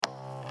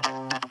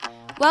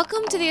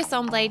Welcome to the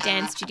Assemble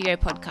Dance Studio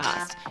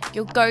podcast,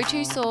 your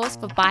go-to source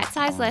for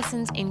bite-sized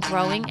lessons in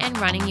growing and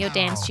running your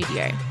dance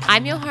studio.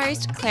 I'm your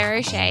host, Claire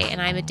O'Shea,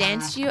 and I'm a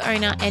dance studio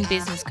owner and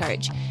business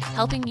coach,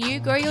 helping you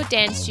grow your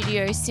dance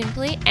studio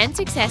simply and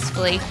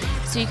successfully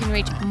so you can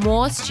reach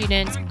more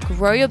students,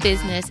 grow your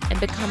business, and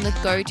become the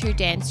go-to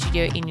dance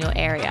studio in your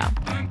area.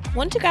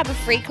 Want to grab a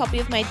free copy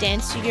of my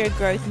Dance Studio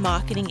Growth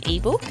Marketing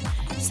ebook?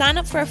 Sign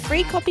up for a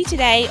free copy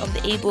today of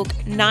the ebook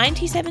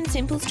 97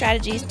 Simple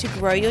Strategies to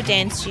Grow Your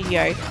Dance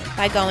Studio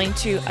by going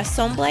to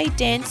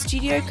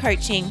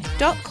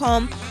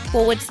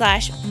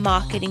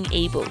assembledancestudiocoaching.com/marketing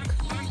ebook.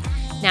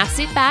 Now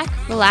sit back,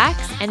 relax,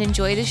 and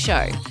enjoy the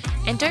show.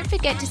 And don't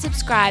forget to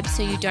subscribe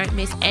so you don't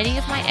miss any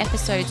of my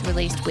episodes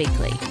released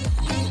weekly.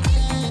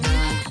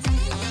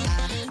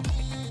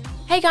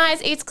 Hey guys,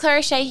 it's Claire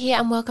O'Shea here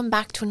and welcome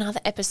back to another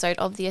episode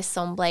of the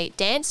Assemble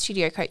Dance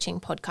Studio Coaching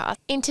Podcast.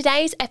 In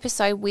today's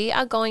episode, we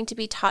are going to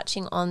be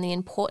touching on the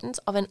importance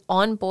of an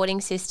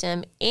onboarding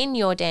system in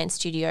your dance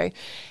studio,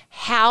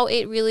 how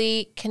it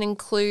really can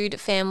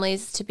include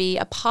families to be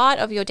a part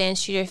of your dance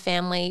studio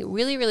family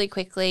really, really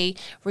quickly,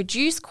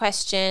 reduce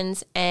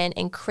questions and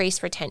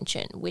increase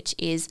retention, which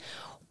is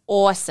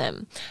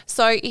awesome.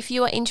 So if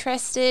you are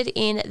interested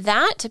in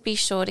that, be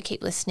sure to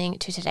keep listening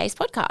to today's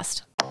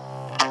podcast.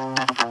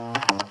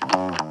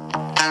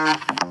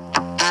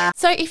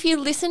 So if you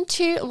listened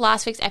to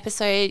last week's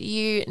episode,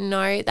 you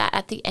know that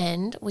at the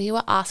end, we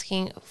were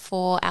asking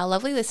for our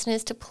lovely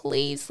listeners to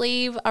please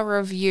leave a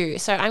review.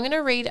 So I'm going to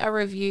read a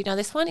review. Now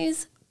this one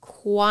is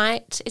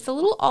it's a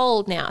little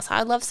old now, so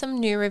I'd love some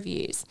new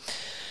reviews.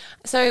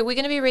 So we're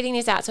going to be reading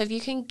these out. So if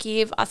you can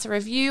give us a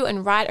review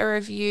and write a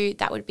review,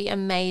 that would be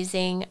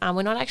amazing.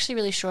 We're not actually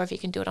really sure if you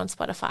can do it on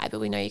Spotify,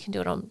 but we know you can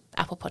do it on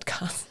Apple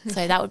Podcasts.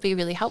 So that would be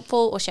really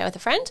helpful, or share with a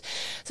friend.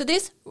 So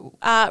this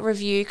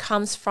review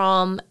comes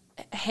from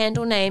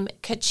handle name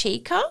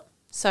Kachika.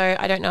 So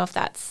I don't know if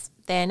that's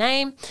their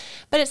name,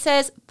 but it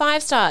says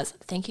 5 stars.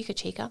 Thank you,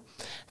 Kachika.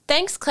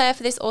 Thanks, Claire,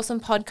 for this awesome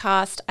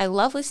podcast. I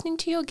love listening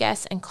to your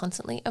guests and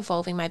constantly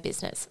evolving my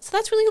business. So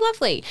that's really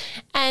lovely.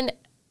 And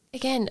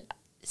again,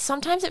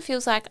 sometimes it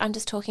feels like I'm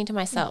just talking to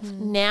myself.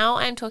 Mm-hmm. Now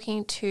I'm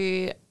talking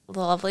to the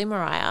lovely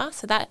Mariah,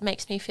 so that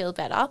makes me feel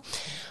better.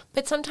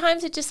 But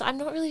sometimes I'm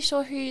not really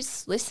sure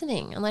who's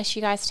listening unless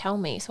you guys tell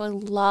me. So I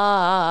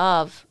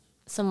love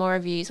some more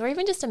reviews or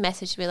even just a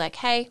message to be like,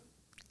 hey.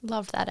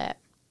 Loved that.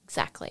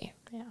 Exactly.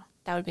 Yeah.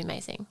 That would be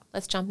amazing.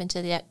 Let's jump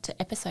into the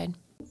episode.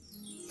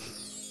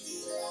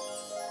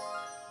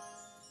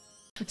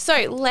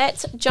 So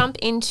let's jump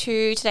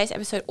into today's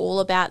episode all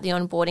about the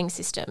onboarding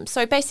system.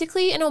 So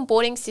basically an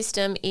onboarding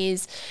system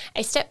is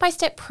a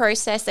step-by-step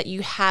process that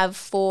you have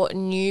for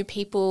new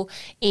people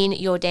in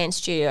your dance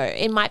studio.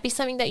 It might be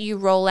something that you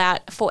roll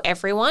out for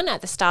everyone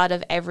at the start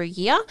of every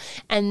year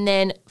and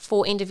then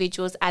for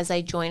individuals as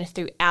they join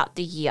throughout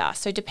the year.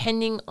 So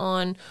depending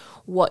on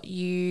what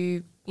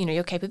your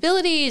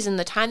capabilities and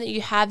the time that you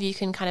have, you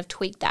can kind of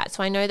tweak that.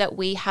 So I know that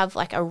we have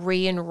like a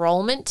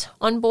re-enrollment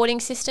onboarding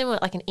system, or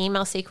like an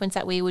email sequence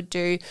that we would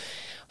do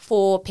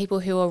for people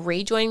who are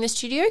rejoining the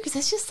studio, because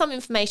there's just some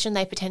information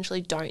they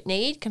potentially don't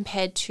need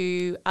compared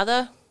to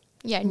other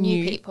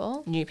new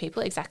people. New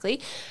people,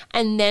 exactly.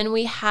 And then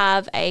we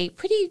have a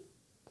pretty,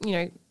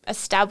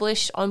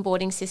 established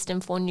onboarding system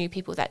for new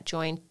people that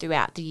join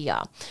throughout the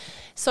year.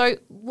 So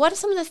what are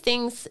some of the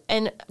things,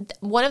 and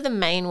one of the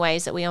main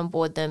ways that we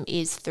onboard them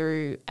is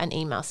through an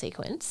email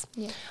sequence.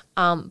 Yeah.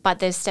 But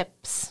there's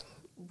steps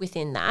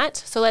within that.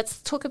 So let's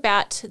talk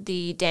about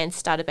the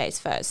dance database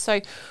first.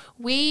 So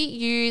we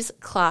use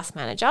Class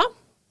Manager,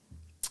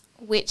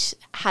 which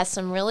has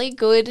some really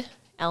good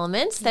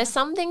elements. Yeah. There's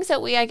some things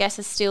that we, I guess,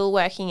 are still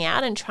working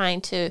out and trying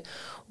to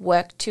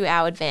work to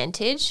our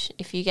advantage,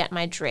 if you get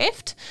my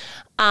drift.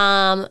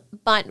 But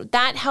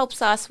that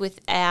helps us with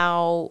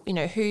our,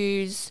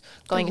 who's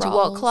going into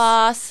what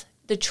class.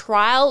 The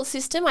trial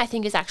system, I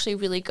think, is actually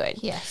really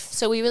good. Yes.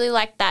 So we really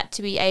like that,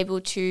 to be able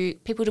to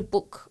people to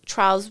book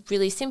trials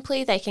really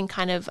simply. They can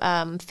kind of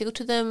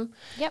filter them.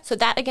 Yep. So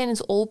that, again,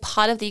 is all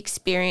part of the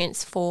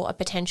experience for a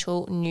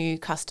potential new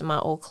customer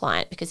or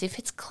client, because if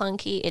it's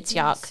clunky, it's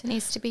yuck. It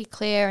needs to be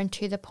clear and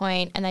to the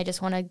point, and they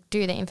just want to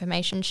do the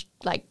information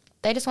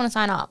they just want to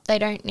sign up. They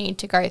don't need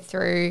to go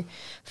through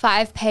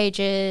 5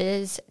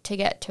 pages to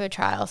get to a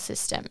trial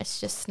system.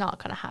 It's just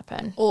not going to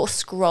happen. Or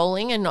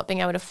scrolling and not being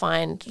able to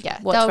find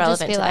what's they'll relevant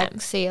just be to like, them.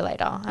 see you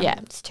later.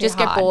 It's too just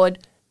hard. Get bored.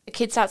 The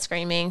kids start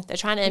screaming. They're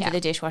trying to empty the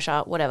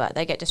dishwasher, whatever.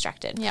 They get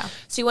distracted. Yeah.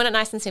 So you want it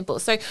nice and simple.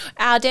 So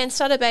our dance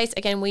database,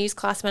 again, we use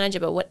Class Manager,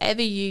 but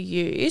whatever you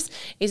use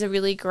is a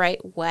really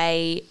great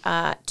way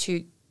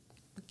to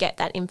get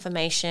that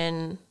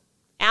information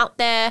out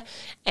there,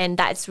 and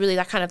that's really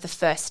like kind of the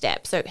first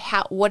step. So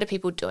what are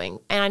people doing?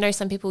 And I know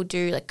some people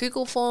do like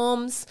Google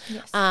Forms,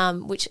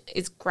 which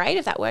is great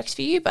if that works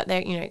for you, but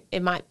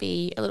it might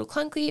be a little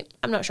clunky.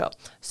 I'm not sure.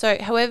 So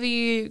however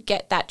you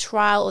get that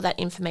trial or that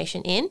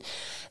information in,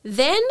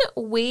 then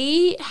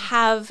we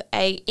have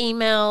a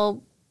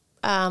email.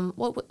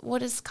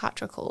 What is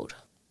Kartra called?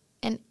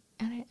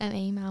 An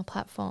email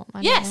platform.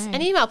 I Yes, don't know.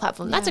 an email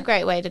platform. That's a Yeah.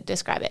 great way to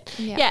describe it.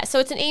 Yeah. Yeah, so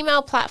it's an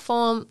email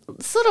platform,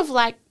 sort of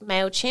like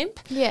MailChimp.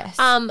 Yes.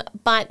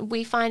 But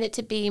we find it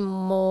to be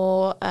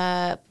more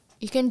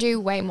You can do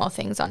way more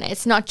things on it.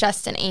 It's not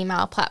just an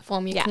email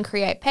platform. You Yeah. can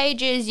create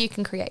pages, you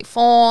can create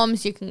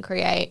forms, you can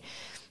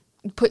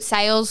put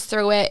sales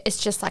through it.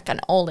 It's just like an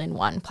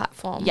all-in-one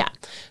platform. yeah.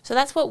 So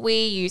that's what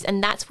we use,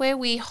 and that's where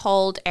we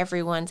hold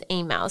everyone's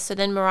emails. So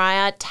then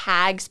Mariah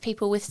tags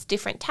people with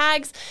different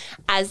tags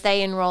as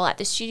they enroll at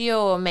the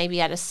studio or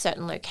maybe at a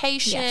certain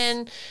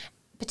location.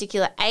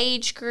 Particular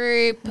age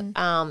group,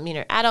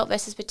 adult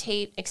versus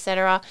petite,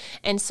 etc.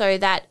 And so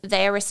that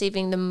they are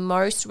receiving the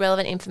most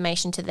relevant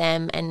information to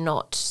them and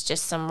not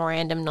just some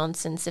random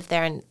nonsense if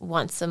they're a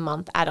once a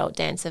month adult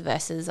dancer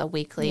versus a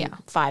weekly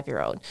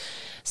 5-year-old.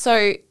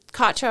 So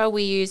Kartra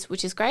we use,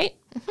 which is great.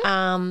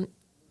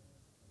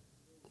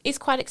 Is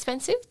quite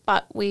expensive,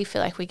 but we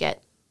feel like we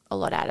get a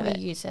lot out of We it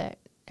use it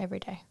every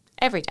day.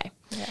 every day.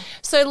 Yeah.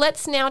 So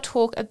let's now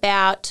talk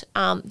about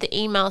the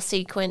email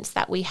sequence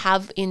that we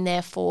have in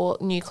there for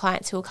new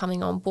clients who are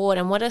coming on board,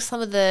 and what are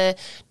some of the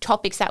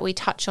topics that we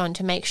touch on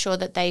to make sure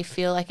that they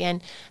feel,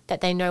 again,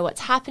 that they know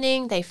what's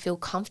happening, they feel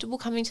comfortable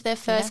coming to their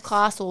first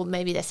class or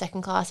maybe their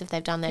second class if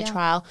they've done their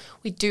trial.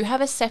 We do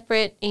have a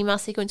separate email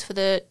sequence for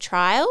the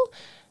trial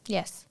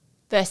Yes.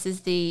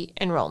 versus the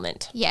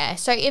enrollment. Yeah.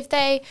 So if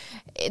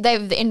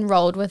they've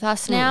enrolled with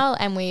us now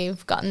and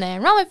we've gotten their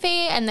enrollment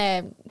fee and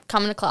they're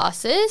coming to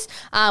classes,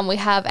 we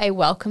have a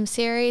welcome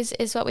series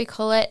is what we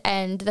call it.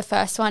 And the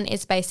first one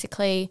is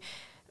basically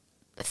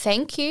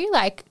thank you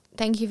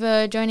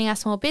for joining our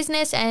small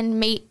business, and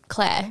meet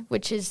Claire,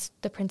 which is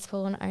the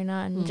principal and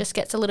owner, and just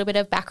gets a little bit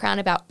of background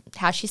about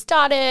how she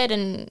started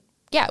and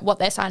what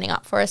they're signing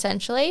up for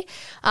essentially.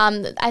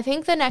 I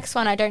think the next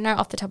one, I don't know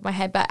off the top of my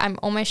head, but I'm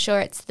almost sure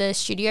it's the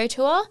studio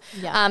tour.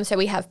 Yeah. So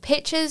we have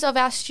pictures of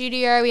our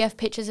studio, we have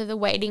pictures of the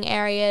waiting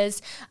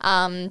areas,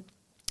 and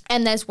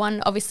there's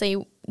one, obviously,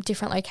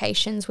 different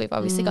locations. We've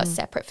obviously got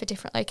separate for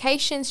different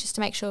locations just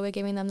to make sure we're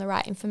giving them the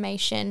right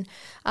information.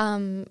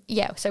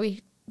 So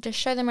we just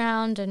show them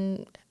around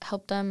and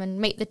help them and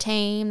meet the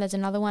team. There's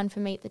another one for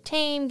meet the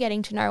team,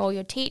 getting to know all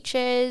your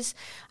teachers.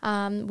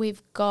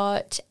 We've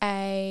got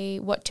a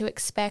what to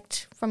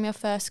expect from your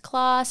first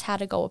class, how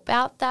to go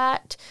about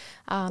that.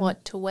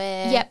 What to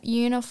wear. Yep,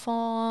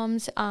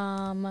 uniforms.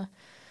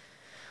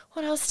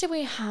 What else do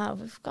we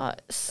have? We've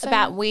got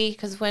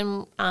Because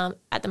when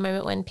at the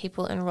moment when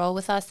people enroll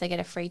with us, they get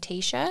a free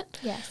T-shirt.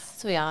 Yes.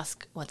 So we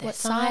ask what their What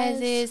size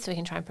size? is, so we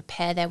can try and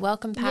prepare their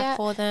welcome pack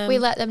for them. We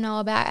let them know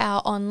about our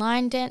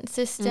online dance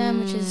system,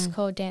 which is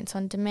called Dance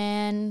on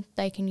Demand.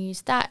 They can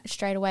use that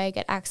straight away,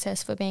 get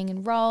access for being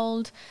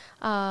enrolled.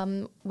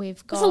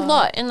 We've got... There's a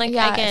lot.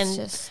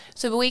 And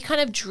so we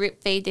kind of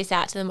drip feed this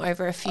out to them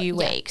over a few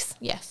weeks.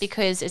 Yes.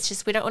 Because it's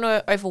just, we don't want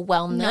to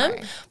overwhelm them,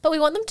 but we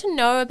want them to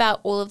know about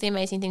all of the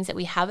amazing things that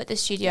we have at the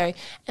studio.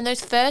 And those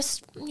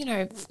first,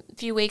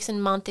 few weeks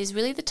and month is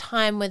really the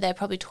time where they're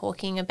probably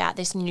talking about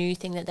this new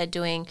thing that they're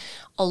doing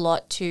a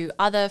lot to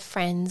other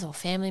friends or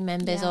family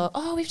members or,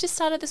 we've just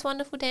started this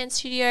wonderful dance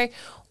studio.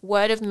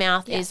 Word of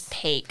mouth is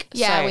peak.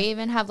 Yeah, So- we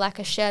even have like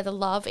a share the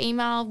love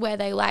email where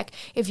they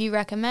if you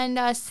recommend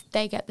us,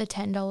 they get the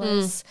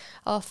 $10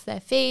 off their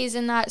fees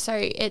and that. So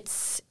it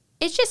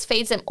just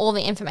feeds them all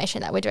the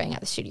information that we're doing at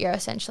the studio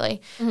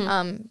essentially,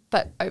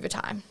 but over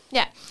time.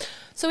 Yeah.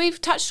 So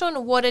we've touched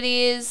on what it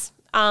is,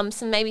 some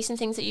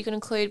things that you can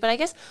include, but I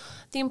guess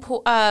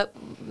the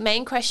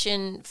main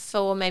question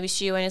for maybe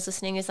studio owners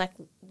listening is like,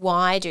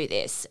 why do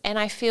this? And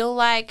I feel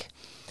like,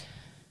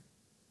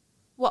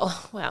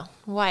 well,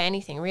 why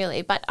anything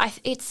really? But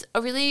it's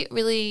a really,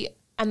 really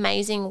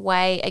amazing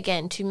way,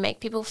 again, to make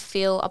people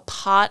feel a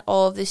part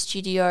of the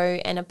studio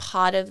and a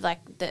part of like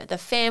the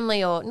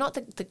family, or not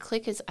the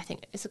clique is, I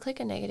think, is the clique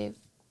a negative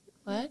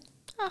word?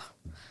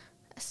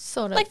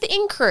 Sort of. Like the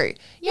in-crew.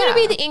 You want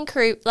to be the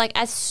in-crew, like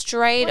as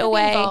straight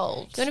away. You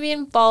want to be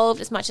involved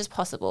as much as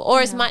possible,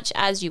 or as much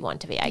as you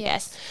want to be, I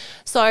guess.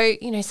 So,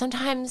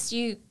 sometimes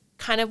you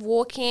kind of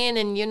walk in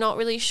and you're not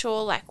really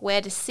sure like where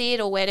to sit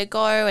or where to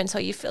go, and so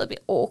you feel a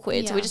bit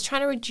awkward. So we're just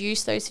trying to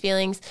reduce those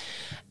feelings,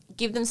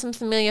 give them some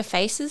familiar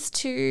faces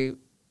to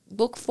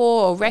look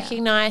for or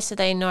recognize so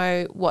they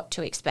know what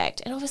to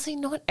expect. And obviously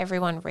not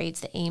everyone reads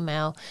the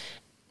email.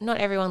 Not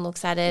everyone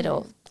looks at it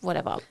or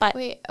whatever. But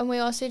we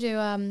also do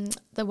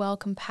the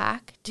welcome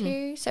pack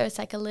too. So it's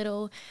like a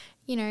little,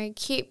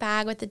 cute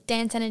bag with the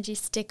Dance Energy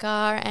sticker,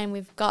 and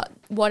we've got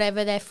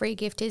whatever their free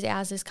gift is.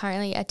 Ours is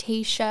currently a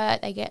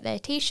T-shirt. They get their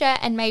T-shirt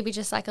and maybe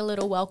just like a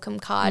little welcome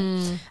card,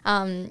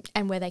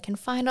 and where they can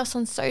find us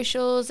on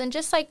socials, and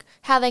just like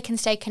how they can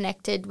stay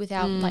connected with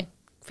our like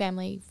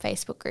family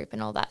Facebook group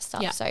and all that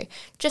stuff. Yeah. So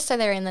just so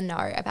they're in the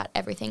know about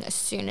everything as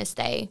soon as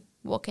they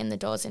walk in the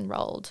doors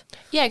enrolled.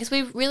 Yeah, because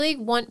we really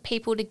want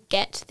people to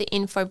get the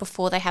info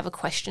before they have a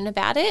question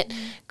about it,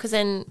 because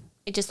then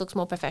it just looks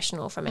more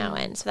professional from our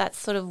end. So that's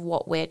sort of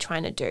what we're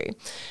trying to do.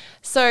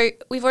 So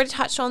we've already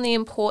touched on the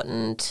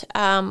important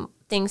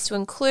things to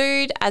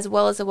include, as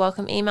well as the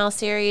welcome email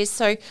series.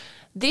 So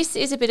this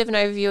is a bit of an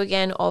overview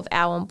again of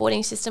our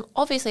onboarding system.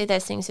 Obviously,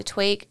 there's things to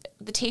tweak.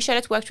 The T-shirt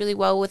has worked really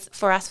well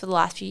for us for the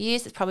last few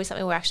years. It's probably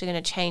something we're actually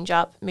going to change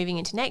up moving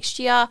into next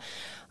year.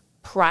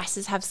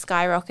 Prices have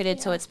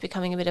skyrocketed, so it's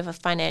becoming a bit of a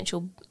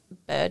financial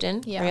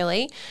burden,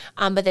 really.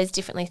 But there's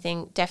definitely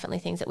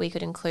things that we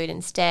could include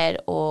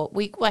instead, or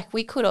we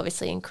could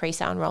obviously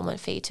increase our enrollment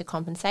fee to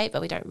compensate,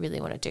 but we don't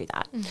really want to do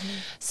that.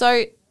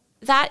 So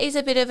that is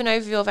a bit of an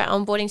overview of our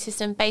onboarding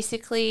system.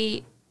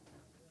 Basically,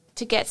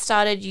 to get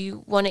started,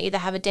 you want to either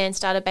have a dance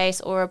database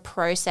or a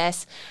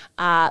process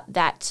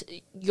that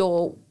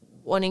you're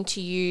wanting to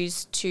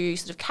use to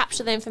sort of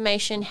capture the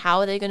information. How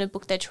are they going to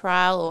book their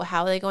trial, or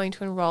how are they going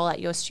to enroll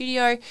at your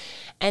studio?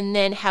 And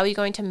then how are you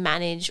going to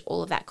manage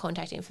all of that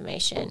contact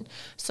information?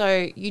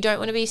 So you don't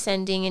want to be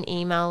sending an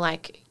email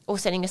or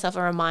setting yourself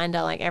a reminder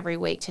every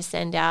week to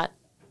send out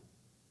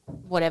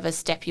whatever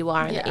step you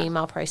are in the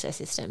email process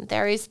system.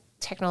 There is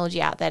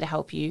technology out there to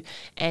help you,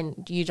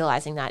 and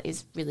utilizing that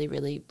is really,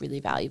 really,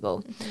 really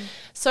valuable.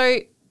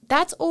 So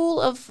that's all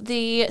of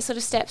the sort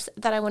of steps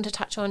that I want to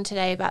touch on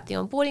today about the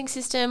onboarding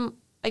system.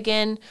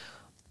 Again,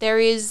 there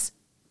is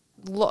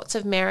lots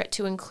of merit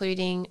to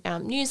including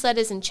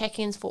newsletters and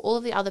check-ins for all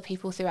of the other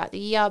people throughout the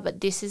year, but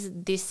this is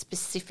this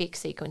specific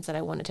sequence that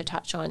I wanted to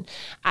touch on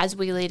as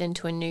we lead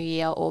into a new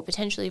year, or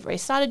potentially you've already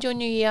started your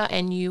new year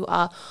and you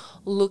are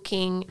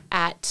looking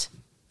at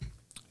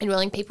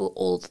enrolling people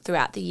all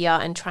throughout the year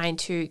and trying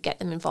to get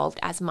them involved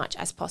as much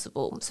as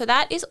possible. So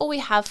that is all we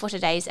have for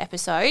today's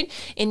episode.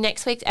 In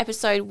next week's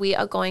episode, we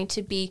are going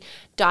to be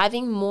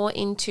diving more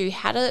into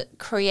how to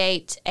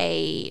create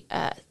a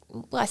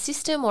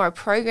system or a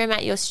program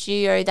at your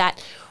studio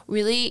that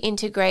really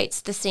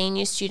integrates the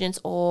senior students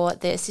or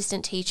the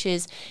assistant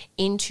teachers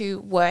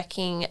into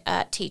working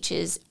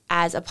teachers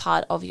as a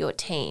part of your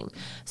team.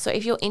 So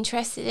if you're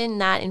interested in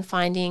that, in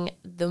finding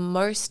the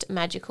most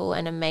magical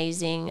and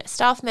amazing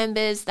staff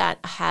members that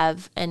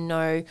have and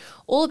know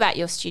all about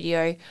your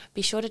studio,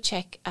 be sure to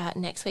check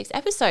next week's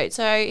episode.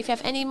 So if you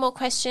have any more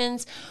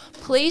questions,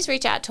 please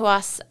reach out to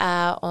us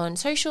on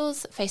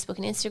socials, Facebook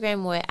and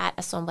Instagram. We're at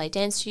Assemble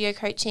Dance Studio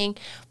Coaching.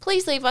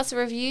 Please leave us a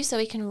review so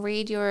we can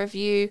read your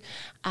review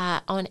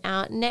on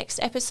our next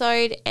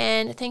episode.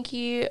 And thank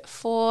you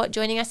for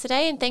joining us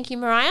today. And thank you,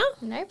 Mariah.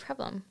 No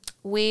problem.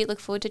 We look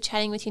forward to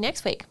chatting with you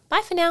next week.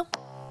 Bye for now.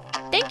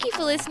 Thank you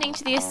for listening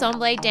to the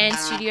Assemble Dance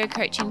Studio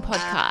Coaching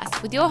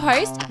Podcast with your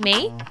host,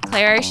 me,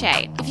 Claire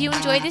O'Shea. If you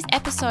enjoyed this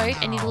episode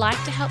and you'd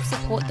like to help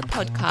support the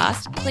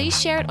podcast, please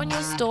share it on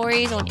your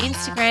stories on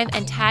Instagram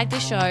and tag the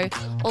show,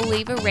 or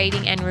leave a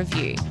rating and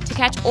review. To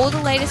catch all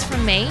the latest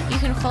from me, you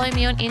can follow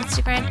me on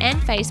Instagram and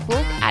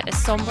Facebook at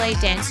Assemble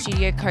Dance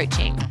Studio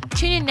Coaching.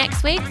 Tune in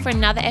next week for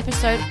another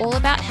episode all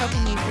about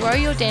helping you grow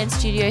your dance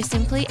studio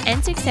simply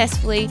and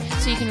successfully,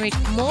 so you can reach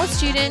more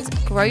students,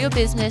 grow your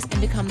business,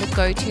 and become the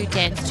go-to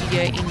dance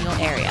studio in your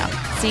area.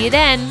 See you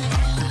then.